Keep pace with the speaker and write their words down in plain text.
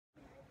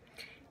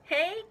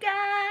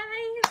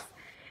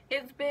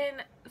It's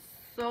been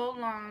so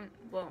long,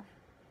 well,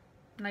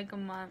 like a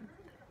month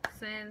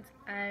since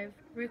I've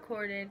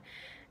recorded,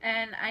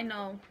 and I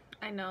know,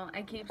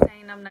 I keep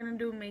saying I'm not gonna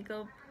do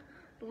makeup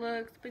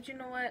looks, but you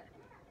know what?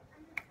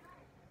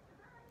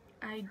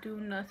 I do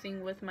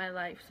nothing with my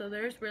life, so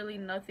there's really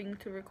nothing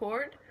to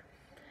record.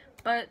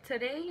 But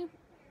today,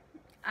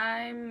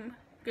 I'm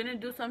gonna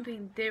do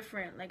something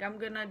different. Like, I'm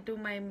gonna do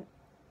my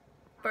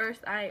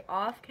first eye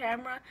off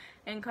camera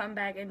and come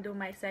back and do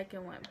my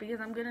second one, because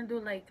I'm gonna do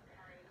like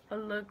a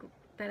look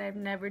that I've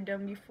never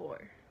done before.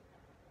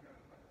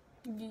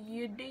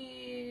 You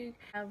dig?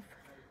 I have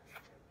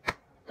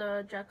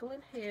the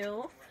Jacqueline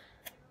Hill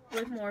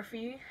with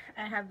Morphe.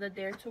 I have the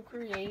Dare to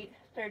Create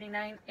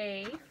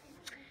 39A.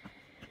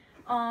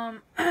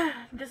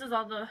 This is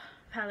all the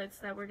palettes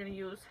that we're gonna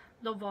use.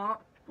 The Vault,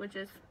 which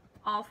is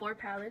all 4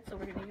 palettes, so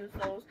we're gonna use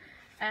those.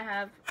 I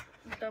have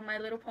the My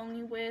Little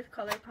Pony with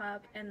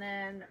ColourPop, and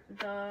then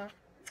the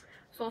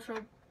Social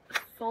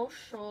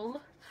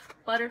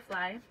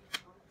Butterfly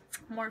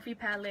Morphe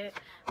palette.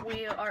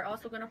 We are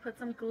also gonna put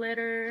some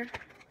glitter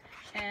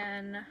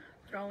and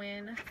throw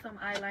in some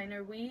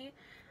eyeliner.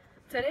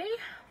 Today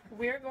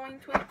we're going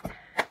to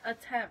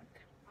attempt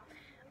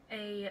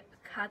a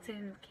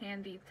cotton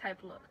candy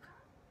type look.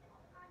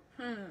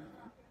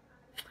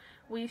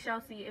 We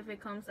shall see if it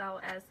comes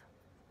out as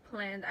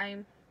planned.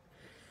 I'm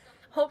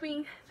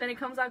hoping that it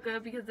comes out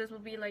good, because this will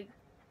be like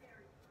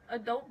a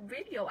dope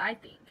video. I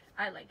think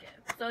I like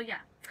it. So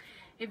yeah,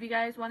 if you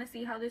guys want to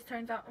see how this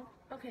turns out,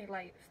 okay,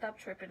 like, stop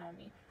tripping on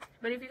me.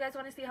 But if you guys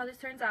want to see how this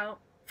turns out,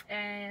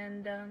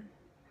 and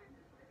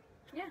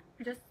yeah,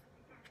 just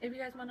if you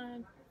guys want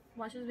to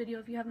watch this video,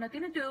 if you have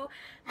nothing to do,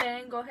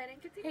 then go ahead and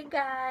continue. Hey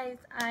guys,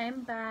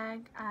 I'm back.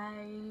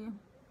 I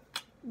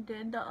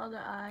did the other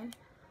eye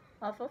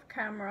off of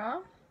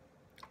camera,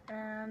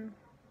 and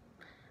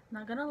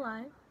not gonna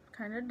lie,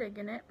 kind of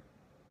digging it.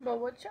 But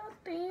what y'all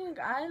think?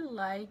 I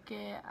like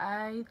it.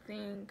 I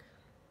think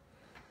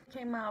it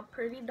came out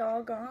pretty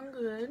doggone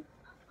good.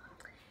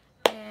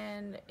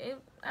 And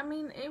I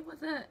mean, it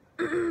wasn't,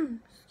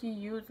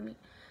 excuse me,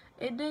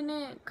 it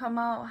didn't come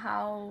out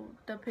how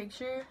the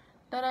picture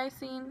that I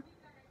seen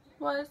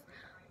was.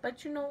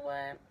 But you know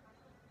what?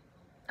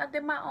 I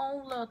did my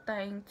own little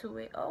thing to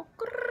it. Oh,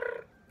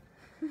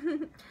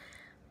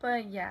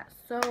 but yeah,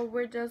 so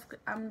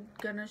I'm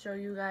gonna show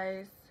you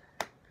guys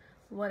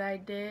what I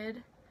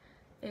did.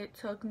 It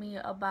took me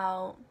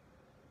about,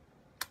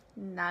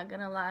 not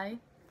gonna lie,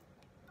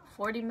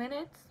 40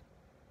 minutes,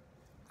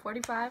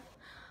 45,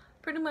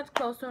 pretty much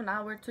close to an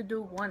hour to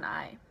do one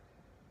eye.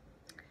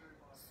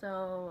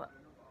 So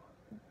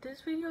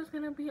this video is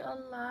gonna be a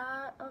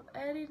lot of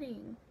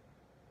editing.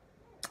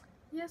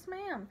 Yes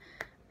ma'am.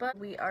 But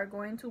we are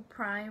going to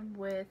prime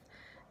with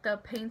the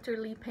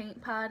Painterly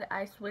Paint Pot.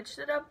 I switched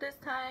it up this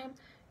time.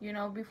 You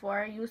know, before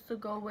I used to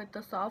go with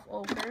the soft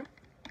ochre,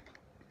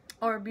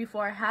 or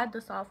before I had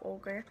the soft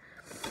ochre.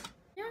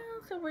 Yeah,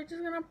 so we're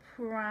just gonna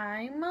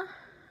prime.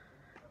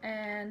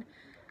 And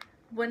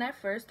when I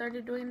first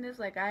started doing this,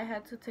 like, I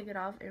had to take it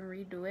off and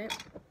redo it,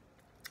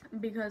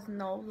 because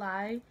no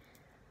lie,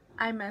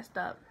 I messed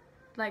up.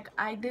 Like,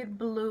 I did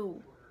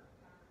blue.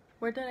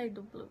 Where did I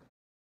do blue?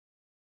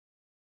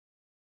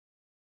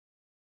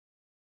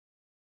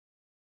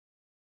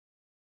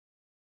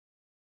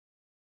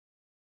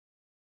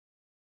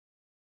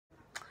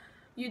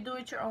 You do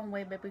it your own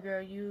way, baby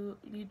girl. You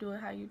do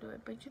it how you do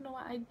it. But you know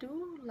what? I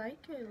do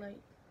like it.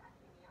 Like,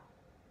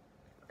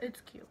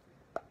 it's cute.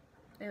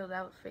 Ew,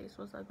 that face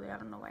was ugly. I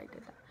don't know why I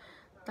did that.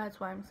 That's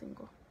why I'm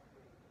single.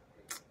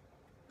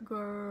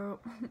 Girl,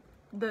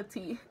 the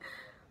tea.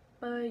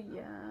 But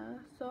yeah,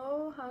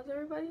 so how's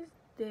everybody's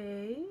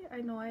day? I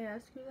know I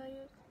asked you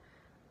that.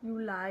 You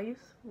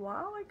lies.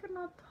 Wow, I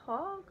cannot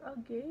talk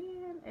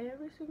again.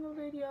 Every single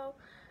video,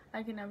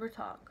 I can never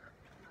talk.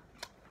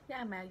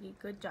 Yeah, Maggie,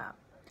 good job.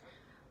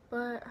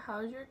 But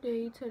how's your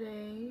day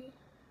today?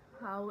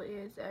 How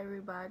is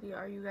everybody?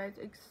 Are you guys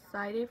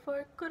excited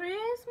for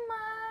Christmas?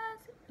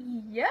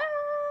 Yeah!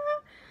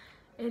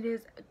 It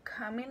is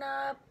coming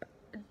up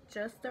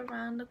just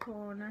around the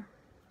corner.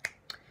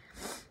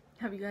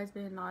 Have you guys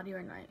been naughty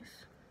or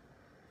nice?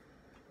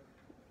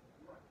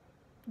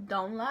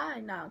 Don't lie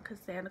now, because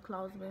Santa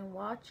Claus been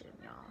watching,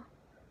 y'all.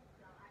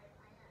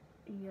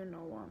 You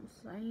know what I'm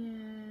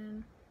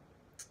saying?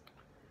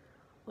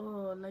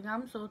 Oh, like,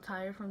 I'm so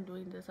tired from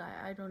doing this.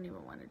 I don't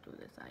even want to do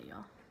this,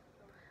 y'all.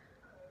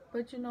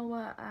 But you know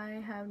what?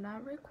 I have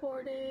not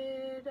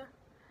recorded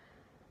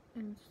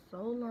in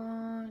so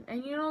long.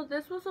 And you know,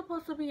 this was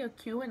supposed to be a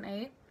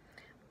Q&A,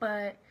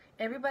 but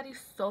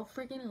everybody's so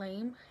freaking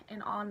lame.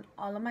 And on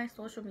all of my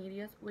social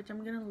medias, which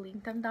I'm gonna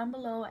link them down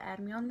below, add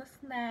me on the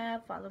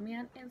Snap, follow me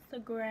on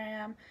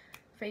Instagram,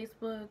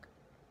 Facebook's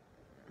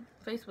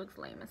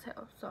lame as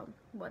hell, so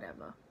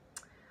whatever.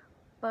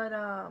 But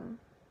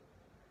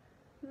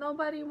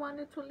nobody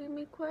wanted to leave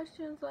me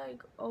questions.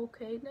 Like,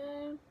 okay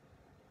then,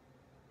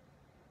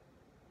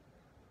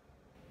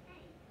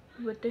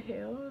 what the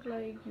hell?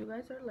 Like, you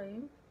guys are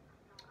lame.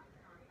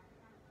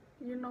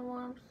 You know what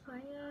I'm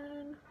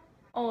saying?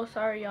 Oh,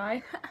 sorry,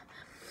 y'all.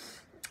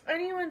 I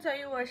didn't even tell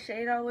you what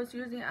shade I was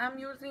using. I'm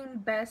using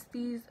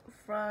Besties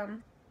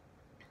from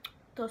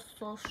the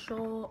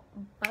Social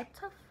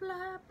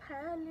Butterfly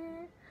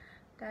palette.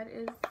 That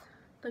is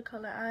the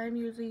color I'm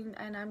using,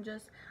 and I'm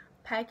just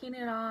packing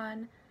it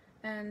on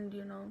and,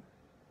 you know,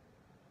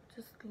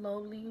 just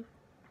slowly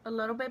a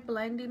little bit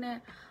blending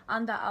it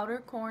on the outer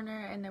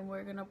corner, and then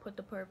we're gonna put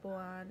the purple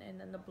on and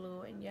then the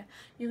blue, and yeah,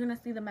 you're gonna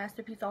see the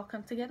masterpiece all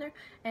come together.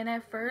 And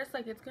at first,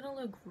 like, it's gonna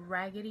look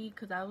raggedy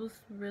because I was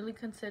really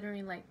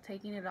considering like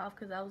taking it off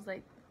because I was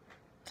like,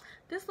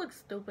 this looks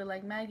stupid.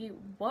 Like, Maggie,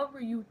 what were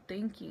you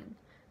thinking?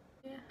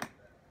 Yeah,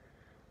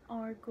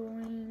 are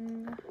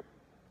going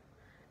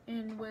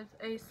in with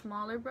a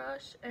smaller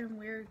brush, and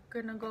we're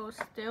gonna go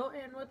still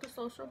in with the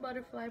Social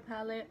Butterfly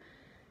palette,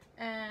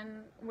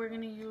 and we're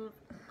gonna use,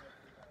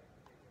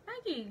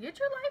 Maggie, get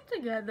your life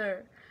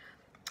together.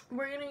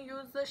 We're gonna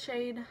use the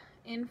shade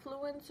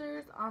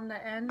Influencers on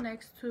the end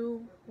next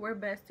to where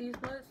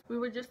Besties was. We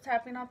were just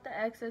tapping off the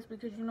excess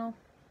because, you know,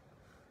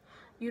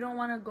 you don't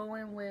want to go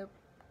in with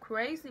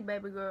crazy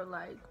baby girl,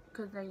 like,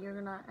 because then you're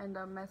gonna end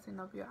up messing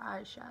up your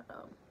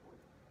eyeshadow.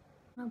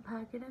 I'm gonna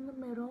pack it in the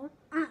middle.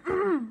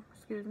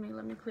 Excuse me,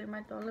 let me clear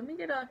my throat. Let me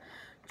get a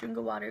drink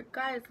of water.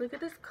 Guys, look at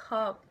this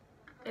cup.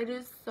 It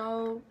is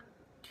so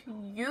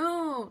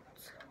cute.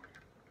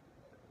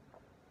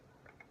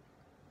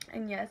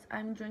 And yes,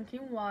 I'm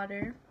drinking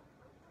water.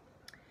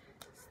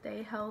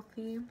 Stay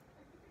healthy,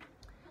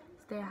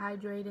 stay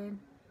hydrated,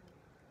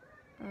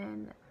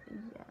 and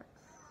yes.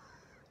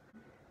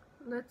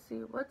 Let's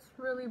see what's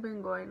really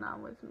been going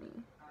on with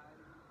me.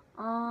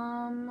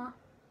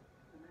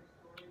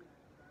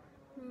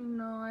 You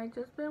know, I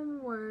just been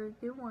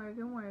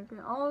working.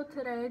 Oh,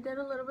 today I did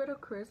a little bit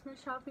of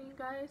Christmas shopping,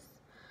 guys,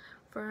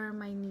 for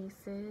my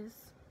nieces.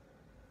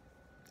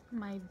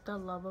 The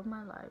love of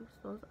my life.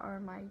 Those are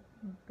my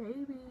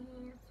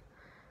babies.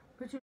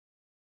 But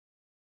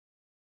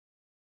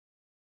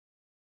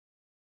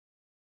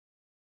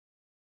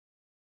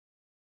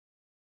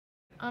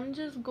I'm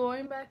just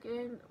going back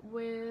in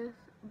with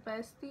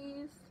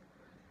Besties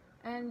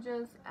and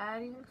just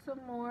adding some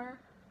more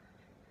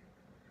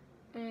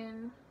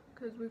in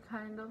because we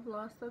kind of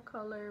lost the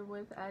color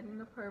with adding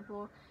the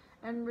purple.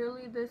 And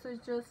really, this is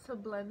just to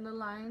blend the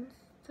lines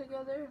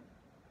together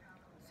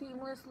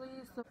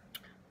seamlessly. So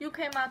you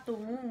came out the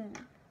womb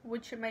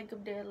with your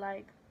makeup day,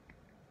 like,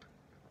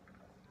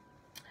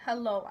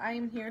 hello, I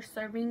am here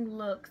serving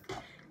looks,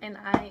 and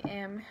I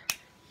am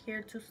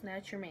here to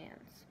snatch your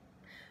mans.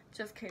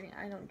 Just kidding,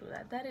 I don't do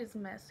that. That is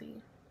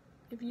messy.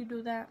 If you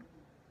do that,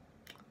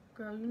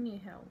 girl, you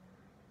need help.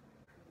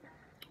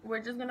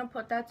 We're just gonna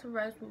put that to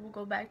rest. We will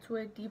go back to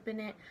it,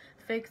 deepen it,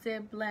 fix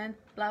it, blend,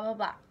 blah blah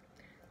blah.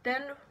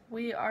 Then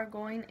we are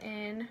going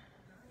in,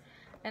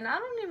 and I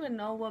don't even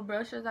know what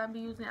brushes I'll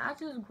be using. I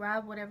just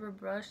grab whatever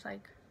brush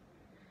like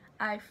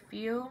I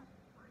feel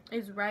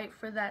is right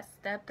for that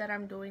step that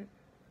I'm doing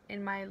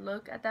in my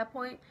look at that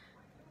point.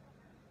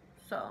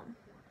 So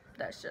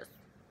that's just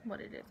what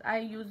it is. I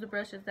use the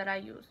brushes that I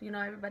use. You know,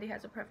 everybody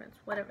has a preference,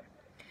 whatever.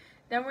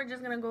 Then we're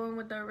just gonna go in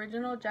with the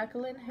original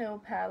Jaclyn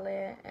Hill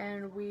palette,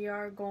 and we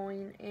are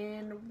going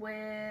in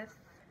with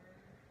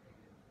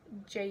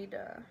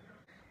Jada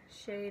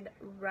shade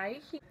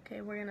right here.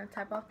 Okay, we're gonna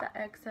tap off the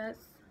excess,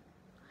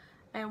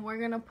 and we're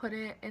gonna put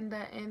it in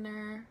the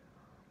inner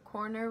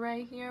corner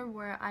right here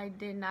where I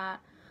did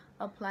not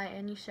apply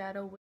any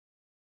shadow.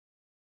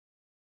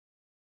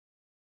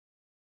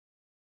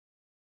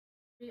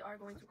 We are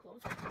going to close.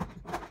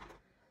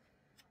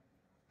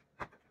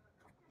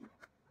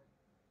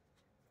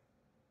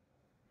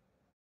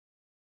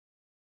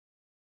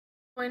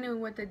 Going in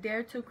with the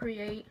Dare to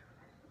Create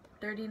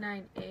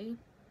 39A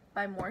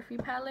by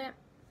Morphe palette.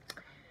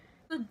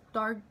 The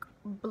dark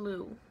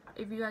blue.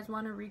 If you guys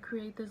want to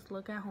recreate this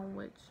look at home,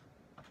 which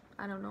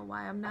I don't know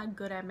why, I'm not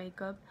good at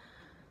makeup,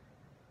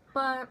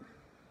 but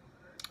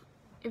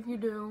if you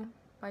do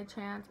by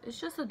chance, it's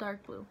just a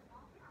dark blue.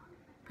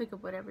 Pick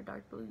up whatever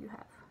dark blue you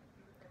have,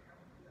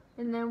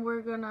 and then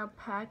we're gonna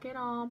pack it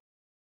on.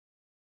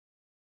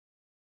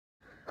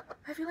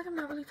 I feel like I'm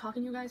not really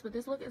talking to you guys, but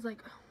this look is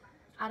like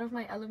out of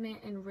my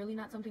element and really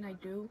not something I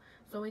do.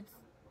 So it's,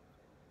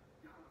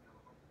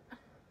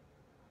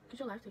 get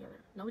your life together,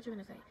 know what you're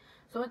gonna say.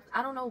 So it's,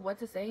 I don't know what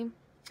to say,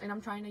 and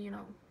I'm trying to, you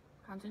know,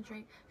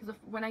 concentrate, because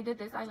when I did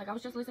this, I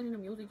was just listening to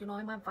music, you know,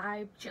 in my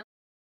vibe, chill.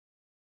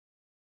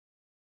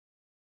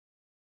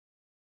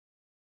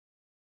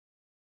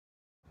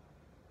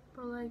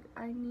 But like,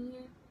 I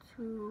need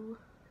to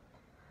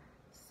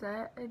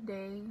set a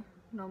day,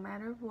 no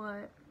matter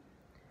what,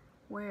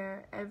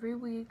 where every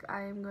week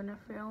I am gonna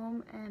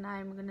film, and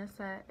I'm gonna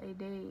set a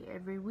day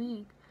every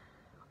week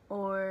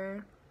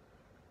or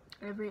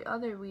every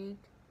other week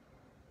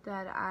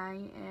that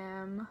I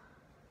am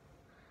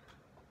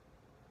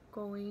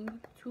going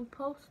to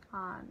post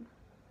on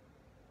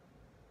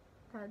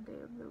that day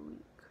of the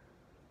week.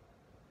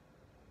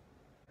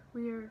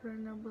 We are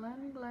gonna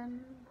blend,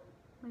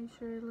 make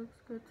sure it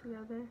looks good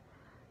together,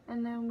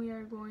 and then we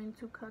are going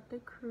to cut the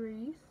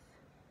crease.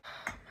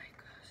 Oh my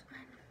gosh,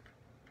 I'm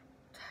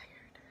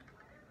tired.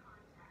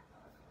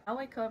 Now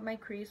I cut my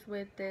crease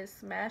with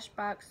this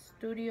Smashbox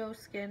Studio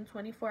Skin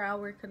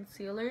 24-hour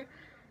concealer.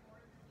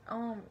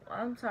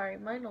 I'm sorry,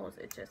 my nose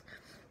itches.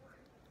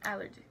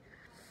 Allergy.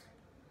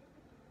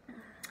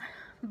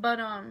 But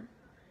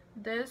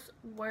this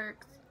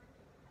works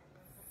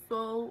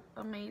so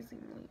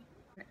amazingly.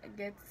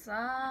 Get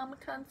some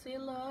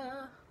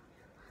concealer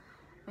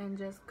and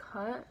just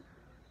cut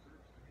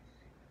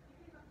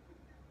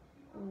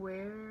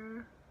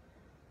where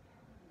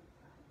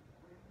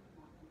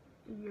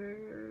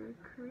your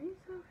crease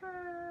is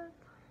at.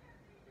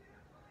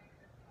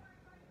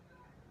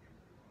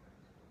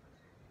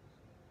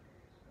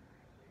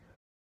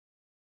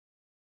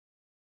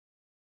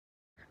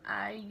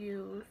 I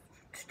used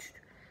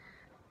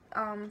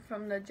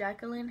from the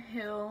Jaclyn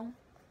Hill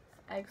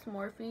X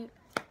Morphe,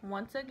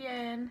 once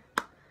again,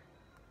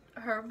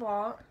 her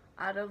Vault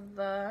out of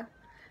the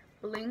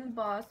Bling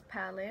Boss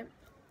palette.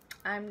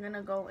 I'm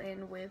gonna go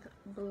in with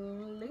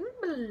Bling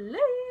Bling,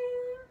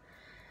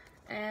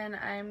 and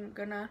I'm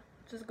gonna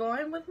just go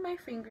in with my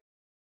finger.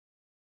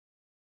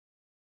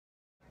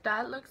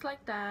 That looks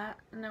like that,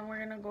 and then we're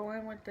gonna go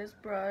in with this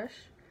brush,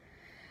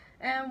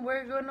 and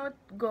we're gonna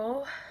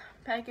go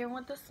back in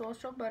with the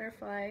Social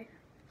Butterfly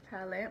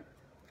palette,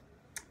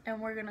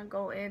 and we're gonna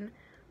go in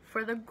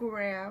for the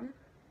gram.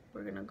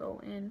 We're gonna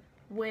go in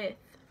with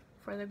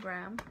for the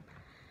gram,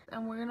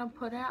 and we're gonna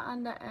put it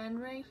on the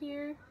end right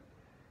here.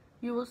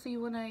 You will see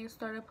when I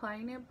start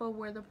applying it, but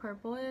where the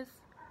purple is,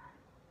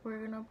 we're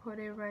gonna put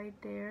it right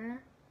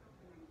there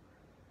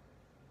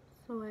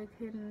so it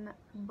can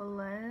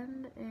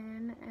blend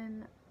in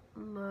and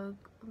look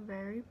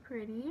very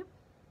pretty.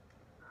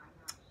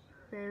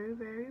 Very,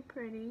 very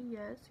pretty.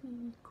 Yes,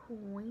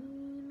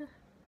 queen.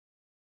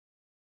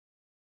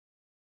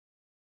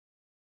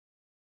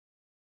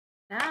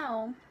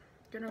 Now,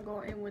 gonna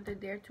go in with the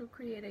Dare to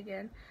Create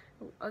again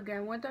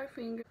with our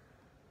finger.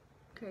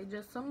 Okay,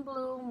 just some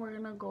blue. We're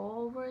gonna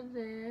go over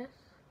this.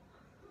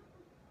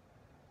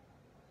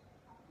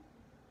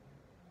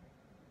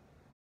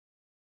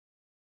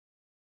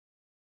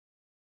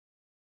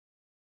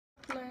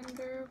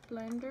 Blender,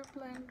 blender,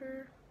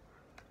 blender,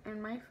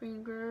 and my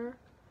finger.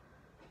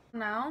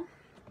 Now,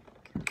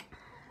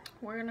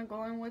 we're gonna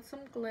go in with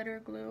some glitter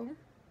glue.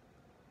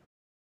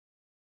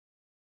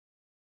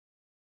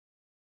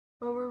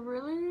 But we're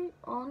really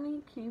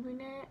only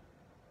keeping it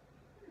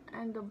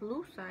on the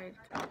blue side.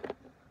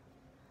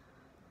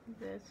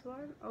 This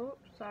one, oh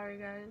sorry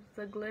guys,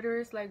 the glitter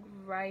is like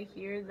right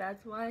here,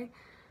 that's why.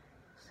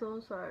 So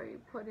sorry,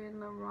 put in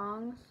the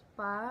wrong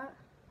spot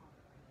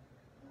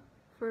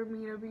for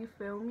me to be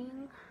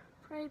filming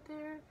right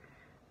there,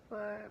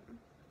 but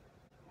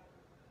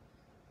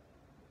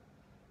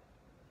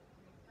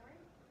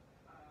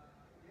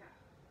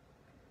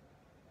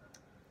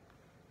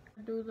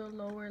do the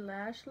lower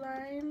lash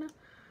line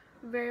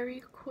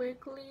very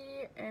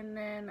quickly, and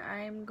then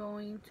I'm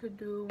going to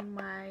do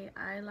my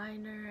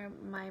eyeliner,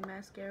 my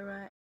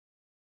mascara,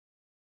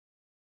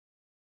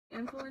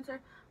 influencer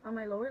on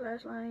my lower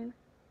lash line.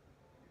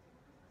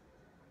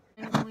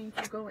 I'm going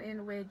to go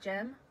in with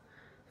Gem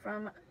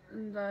from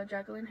the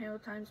Jaclyn Hill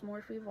times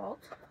Morphe Vault,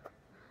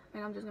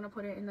 and I'm just gonna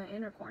put it in the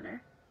inner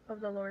corner of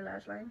the lower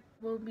lash line.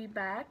 We'll be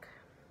back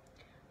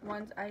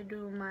once I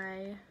do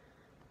my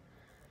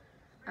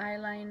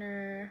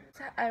eyeliner.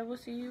 I will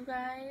see you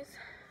guys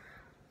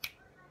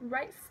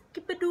right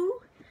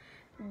skip-a-doo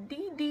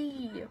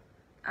DD.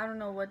 I don't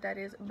know what that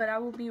is, but I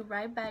will be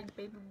right back,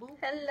 baby boo.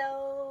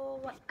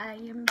 Hello, I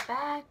am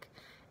back,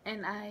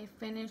 and I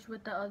finished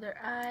with the other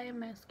eye,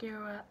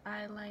 mascara,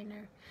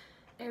 eyeliner,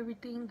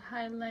 everything,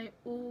 highlight.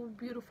 Oh,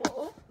 beautiful.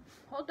 Oh,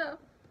 hold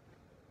up.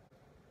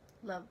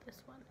 Love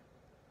this one.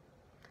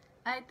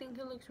 I think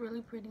it looks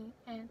really pretty,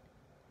 and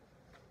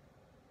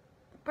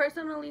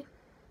personally,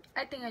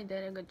 I think I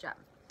did a good job.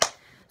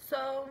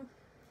 So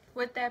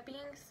with that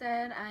being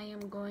said, I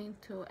am going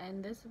to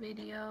end this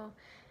video,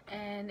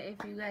 and if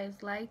you guys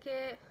like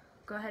it,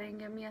 go ahead and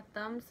give me a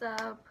thumbs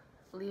up,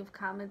 leave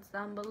comments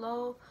down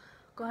below,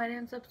 go ahead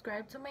and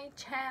subscribe to my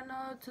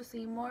channel to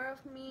see more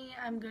of me.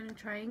 I'm gonna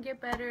try and get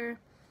better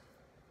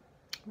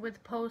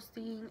with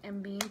posting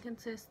and being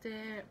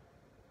consistent.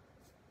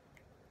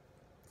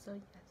 So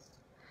yes,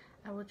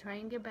 I will try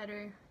and get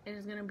better. It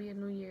is gonna be a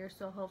new year,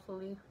 so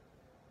hopefully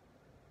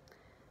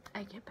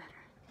I get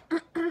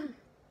better.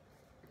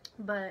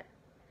 But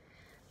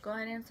go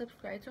ahead and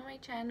subscribe to my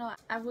channel.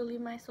 I will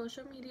leave my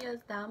social medias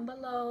down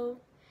below,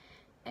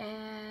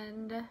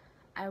 and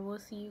I will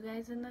see you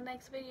guys in the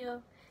next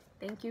video.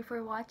 Thank you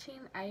for watching.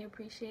 I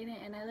appreciate it,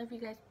 and I love you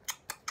guys.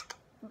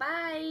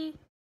 Bye.